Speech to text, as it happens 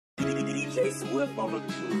DJ Swift on the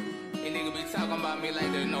tune. And nigga be talking about me like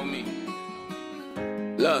they know me.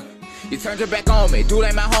 Look, you turned your back on me. Dude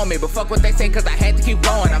ain't my homie, but fuck what they say, cause I had to keep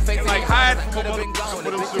going. I'm facing like hide.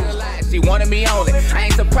 She wanted me only. I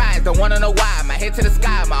ain't surprised, don't wanna know why. My head to the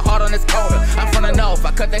sky, my heart on this corner. I'm from the north,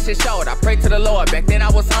 I cut that shit short. I pray to the Lord, back then I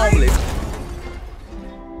was homeless.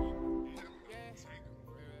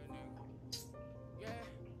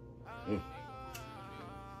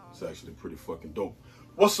 It's actually pretty fucking dope.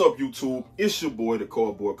 What's up, YouTube? It's your boy, the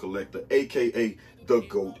Cardboard Collector, aka The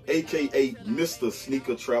GOAT, aka Mr.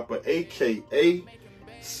 Sneaker Trapper, aka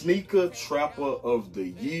Sneaker Trapper of the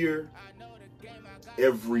Year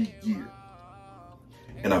every year.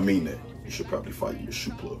 And I mean that. You should probably fire your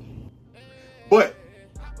shoe plug. But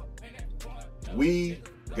we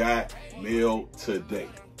got mail today.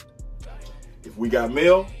 If we got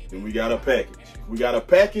mail, then we got a package. If we got a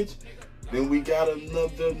package, then we got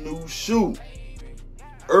another new shoe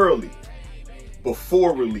early,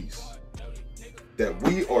 before release, that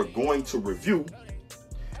we are going to review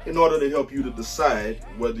in order to help you to decide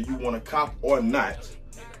whether you want to cop or not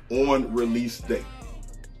on release day.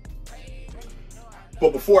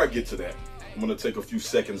 But before I get to that, I'm going to take a few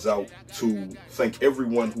seconds out to thank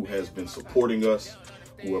everyone who has been supporting us,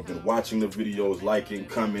 who have been watching the videos, liking,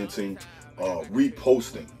 commenting,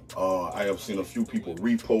 reposting. I have seen a few people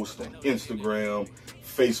repost on Instagram,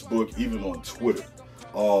 Facebook, even on Twitter.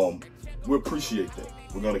 We appreciate that.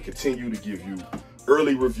 We're going to continue to give you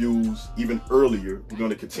early reviews, even earlier. We're going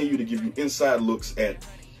to continue to give you inside looks at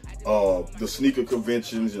the sneaker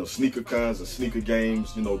conventions, sneaker cons and sneaker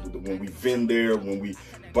games, when we vend there, when we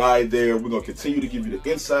buy there. We're going to continue to give you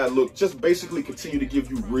the inside look, just basically continue to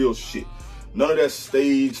give you real shit. None of that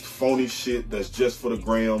staged, phony shit that's just for the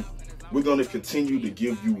gram. We're going to continue to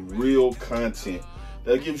give you real content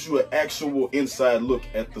that gives you an actual inside look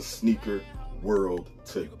at the sneaker world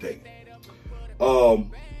today.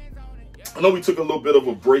 I know we took a little bit of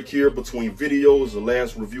a break here between videos. The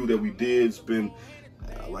last review that we did has been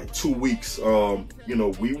like 2 weeks.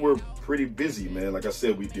 We were pretty busy, man. Like I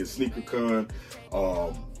said, we did SneakerCon.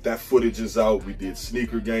 That footage is out. We did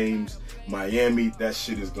sneaker games. Miami, that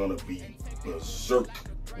shit is gonna be berserk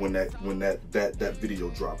when that video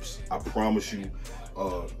drops. I promise you,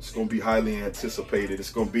 it's gonna be highly anticipated.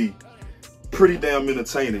 It's gonna be pretty damn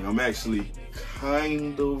entertaining. I'm actually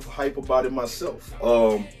kind of hype about it myself.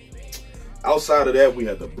 Outside of that, we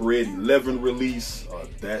had the Bread 11 release.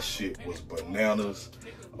 That shit was bananas.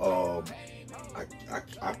 I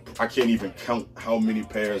can't even count how many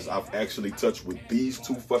pairs I've actually touched with these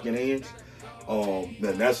two fucking hands.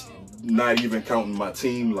 And that's not even counting my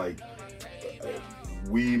team. Like,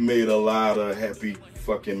 we made a lot of happy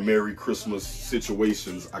fucking Merry Christmas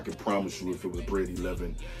situations, I can promise you, if it was Bread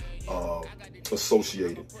 11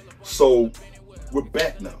 associated. So we're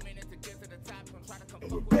back now,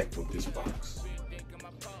 and we're back with this box.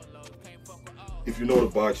 If you know the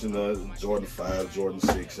box, Jordan 5, Jordan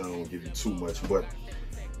 6, I don't want to give you too much, but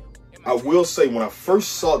I will say when I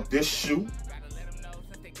first saw this shoe,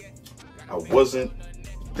 I wasn't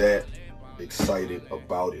that excited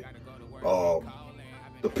about it.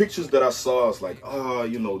 The pictures that I saw, I was like,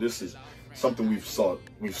 this is something we've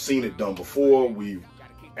seen it done before. We've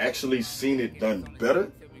actually seen it done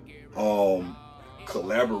better.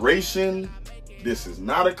 Collaboration. This is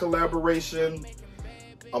not a collaboration.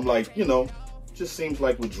 I'm like, just seems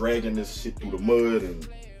like we're dragging this shit through the mud, and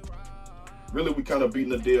really we kind of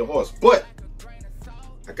beating a dead horse. But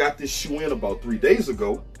I got this shoe in about 3 days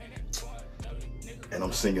ago, and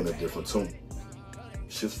I'm singing a different tune.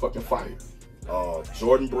 Shit's fucking fire.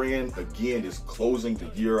 Jordan Brand, again, is closing the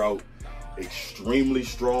year out extremely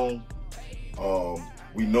strong.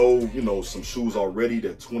 We know, some shoes already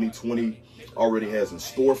that 2020 already has in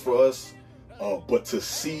store for us. But to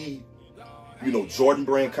see, Jordan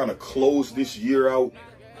Brand kind of close this year out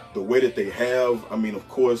the way that they have. I mean, of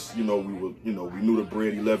course, we knew the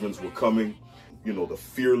Bread 11s were coming. The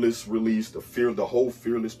Fearless release, the whole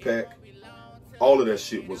Fearless pack. All of that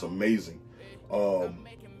shit was amazing.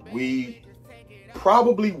 We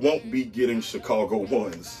probably won't be getting Chicago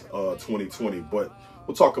 1s 2020, but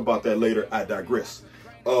we'll talk about that later. I digress.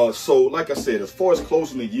 So like I said, as far as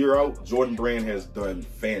closing the year out, Jordan Brand has done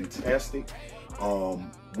fantastic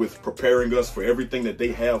with preparing us for everything that they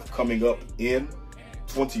have coming up in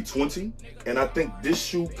 2020. And I think this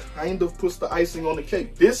shoe kind of puts the icing on the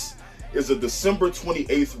cake. This is a December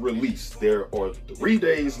 28th release. There are 3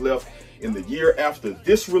 days left in the year after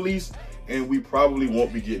this release, and we probably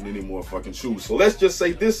won't be getting any more fucking shoes. So let's just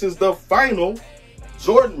say this is the final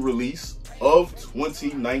Jordan release of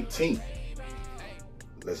 2019.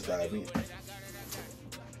 Let's dive in.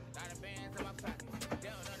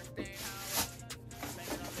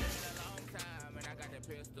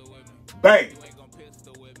 Bang.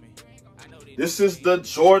 This is the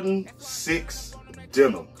Jordan 6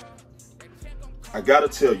 denim. I gotta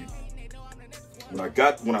tell you,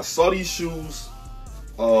 when I saw these shoes,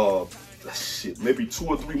 maybe 2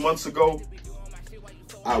 or 3 months ago,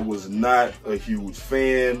 I was not a huge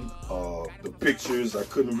fan. The pictures, I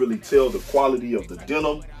couldn't really tell the quality of the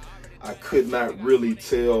denim. I could not really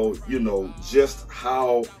tell, you know, just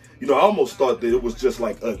how, you know, I almost thought that it was just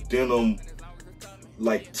like a denim,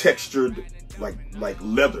 like textured, like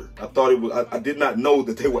leather. I thought it was, I did not know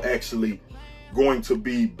that they were actually going to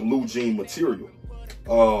be blue jean material.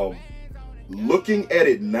 Looking at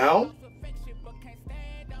it now,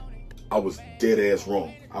 I was dead ass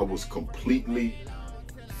wrong. I was completely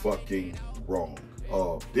fucking wrong.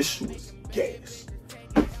 This shoe is gas.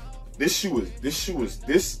 This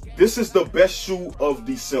is the best shoe of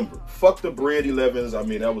December. Fuck the Bread 11s. I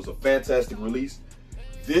mean, that was a fantastic release.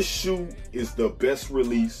 This shoe is the best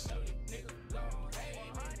release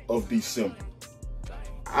of December.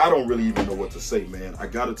 I don't really even know what to say, man. I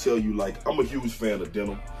gotta tell you, like, I'm a huge fan of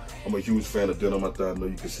denim. I know you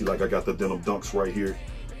can see, like, I got the denim dunks right here.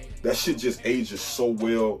 That shit just ages so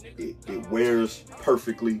well. It wears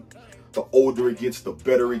perfectly. The older it gets, the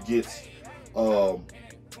better it gets.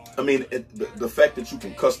 I mean, the fact that you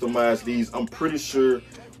can customize these, I'm pretty sure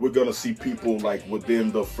we're gonna see people, like,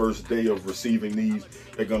 within the first day of receiving these,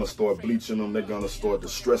 they're gonna start bleaching them, they're gonna start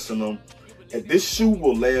distressing them. And this shoe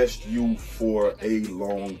will last you for a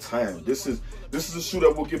long time. This is a shoe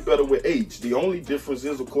that will get better with age. The only difference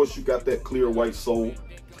is, of course, you got that clear white sole.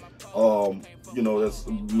 You know, that's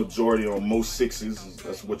the majority on most 6s.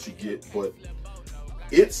 That's what you get. But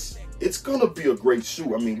it's gonna be a great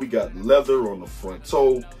shoe. I mean, we got leather on the front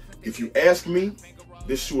toe. If you ask me,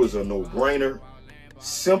 this shoe is a no-brainer,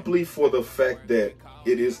 simply for the fact that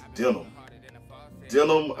it is denim.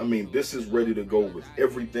 Denim, I mean, this is ready to go with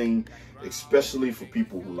everything, especially for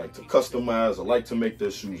people who like to customize or like to make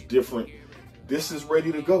their shoes different. This is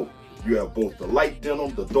ready to go. You have both the light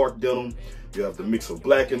denim, the dark denim. You have the mix of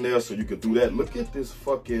black in there, so you could do that. Look at this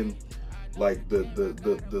fucking, like,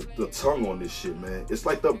 the tongue on this shit, man. It's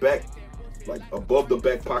like the back, like above the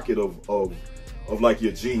back pocket of like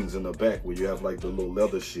your jeans in the back, where you have like the little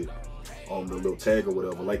leather shit on the little tag or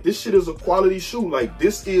whatever. Like, this shit is a quality shoe. Like,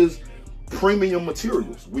 this is premium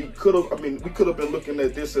materials. We could have been looking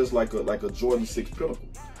at this as like a Jordan 6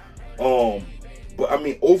 Pinnacle. But I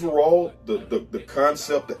mean, overall, the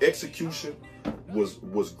concept, the execution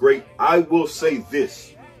was great. I will say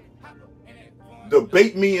this.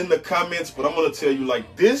 Debate me in the comments, but I'm gonna tell you,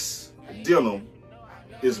 like, this denim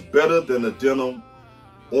is better than the denim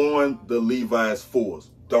on the Levi's 4s.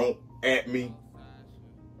 Don't at me.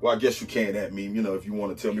 Well, I guess you can at me, you know, if you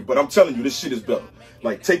want to tell me. But I'm telling you, this shit is better.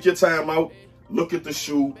 Like, take your time out. Look at the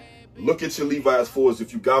shoe. Look at your Levi's 4s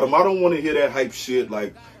if you got them. I don't want to hear that hype shit,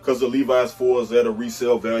 like, because the Levi's 4s at a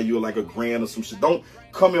resale value of like $1,000 or some shit. Don't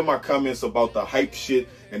come in my comments about the hype shit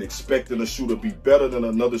and expecting a shoe to be better than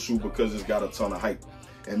another shoe because it's got a ton of hype.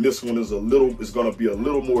 And this one is going to be a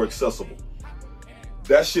little more accessible.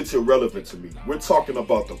 That shit's irrelevant to me. We're talking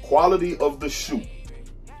about the quality of the shoe.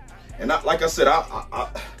 And like I said, I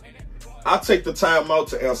take the time out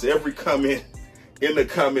to answer every comment in the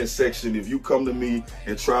comment section. If you come to me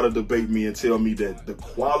and try to debate me and tell me that the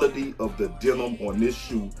quality of the denim on this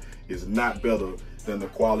shoe is not better than the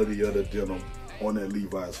quality of the denim on that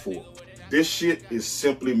Levi's 4. This shit is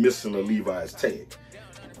simply missing a Levi's tag,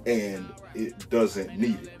 and it doesn't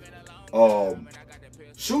need it.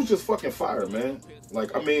 Shoes just fucking fire, man.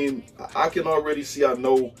 Like, I mean, I can already see, I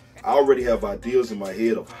already have ideas in my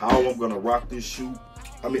head of how I'm gonna rock this shoe.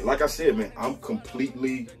 I mean, like I said, man,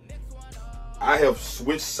 I have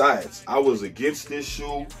switched sides. I was against this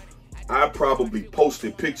shoe. I probably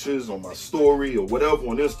posted pictures on my story or whatever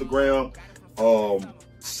on Instagram,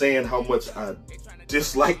 saying how much I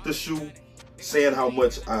disliked the shoe, saying how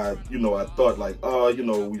much I thought, like,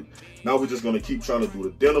 now we're just gonna keep trying to do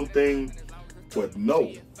the denim thing. But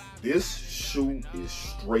no, this shoe is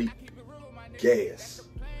straight gas.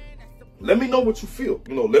 Let me know what you feel.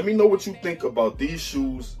 Let me know what you think about these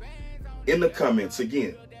shoes in the comments.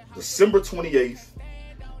 Again, December 28th.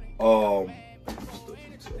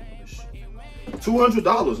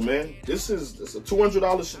 $200, man. This is a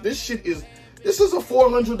 $200 shoe. This is a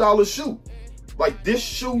 $400 shoe. Like, this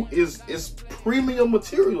shoe is premium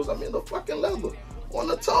materials. I mean, the fucking leather on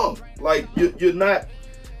the tongue. Like,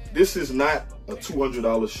 this is not a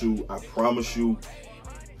 $200 shoe. I promise you,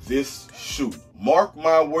 this shoe, mark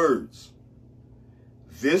my words,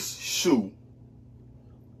 this shoe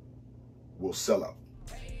will sell out.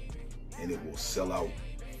 And it will sell out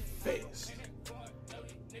fast.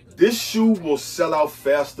 This shoe will sell out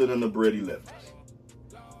faster than the Bread 11s.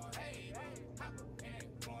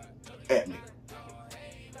 At me.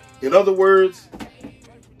 In other words,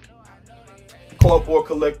 Cardboard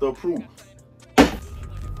Collector approved.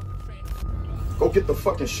 Go get the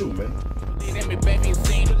fucking shoe, man.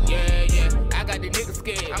 I got the niggas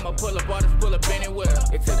scared. I'ma pull up orders, pull up anywhere.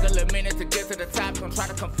 It took a little minute to get to the top. Don't try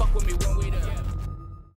to come fuck with me when we there.